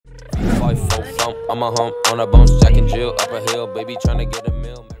phone, on my home, on a bone, Jack and Jill, up a hill, baby trying to get a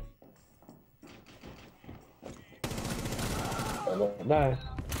meal. Nice.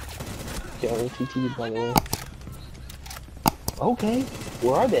 Get on TT, by the way. Okay,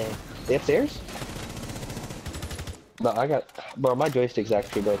 where are they? They upstairs? No, bro, my joystick's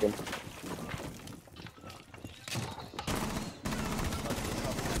actually broken.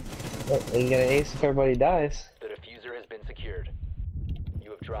 Oh, you get an ace if everybody dies. The diffuser has been secured.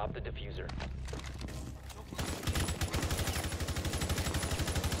 You have dropped the diffuser.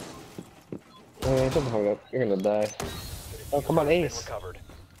 Oh, shut the fuck up. You're gonna die. Oh, come on, ace.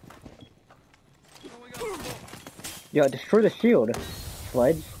 Yo, destroy the shield,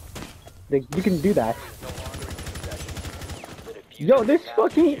 Sledge. You can do that. Yo, this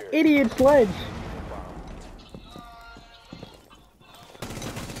fucking idiot Sledge!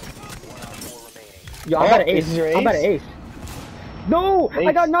 Yo, I got an ace. I got an ace. No! Ace.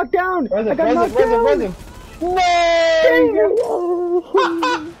 I got knocked down! I got knocked down! No!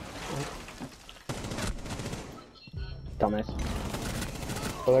 Dumbass.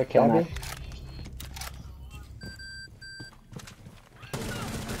 Oh, Dumbass.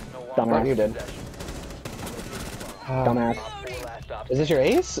 Dumbass. You did. Dumbass. Is this your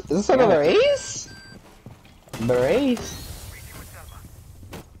ace? Is this another ace? Another ace?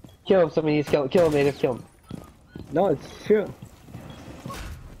 Kill him, somebody needs to kill him, native, kill him. No, it's true.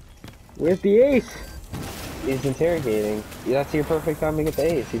 Where's the ace? He's interrogating. That's your perfect time to get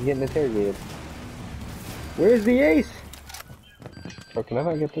the ace. He's getting interrogated. Where's the ace? Oh, can I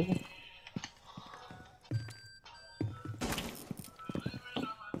not get this?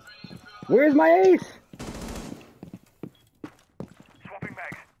 Where's my ace? Swapping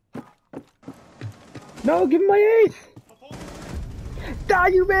bags. No, give me my ace! Die,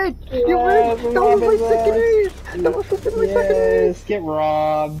 you bitch! You bitch! That was my second ace! That was fucking my second ace! Get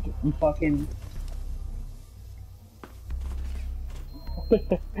robbed, you fucking...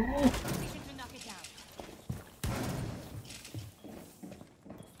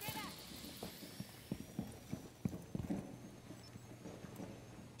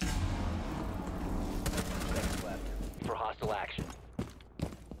 For hostile action.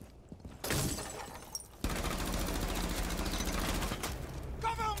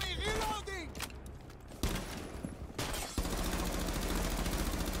 Cover me, reloading!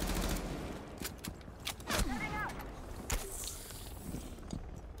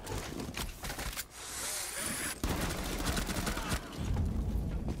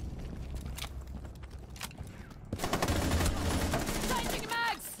 Changing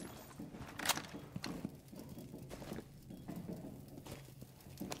mags!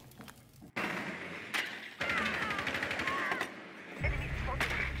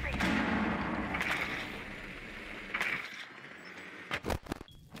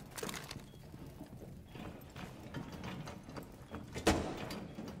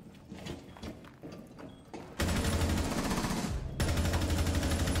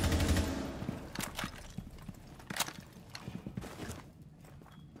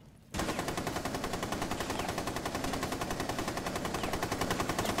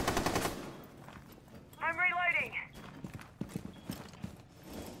 I'm reloading.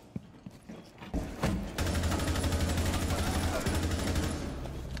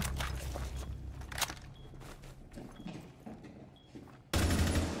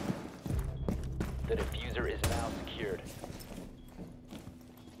 The diffuser is now secured.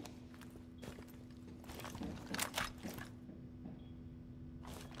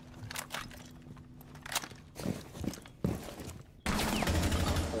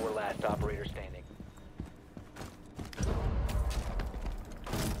 Four last operators standing.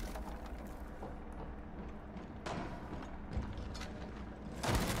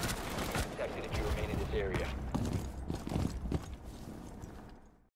 Detected if you remain in this area.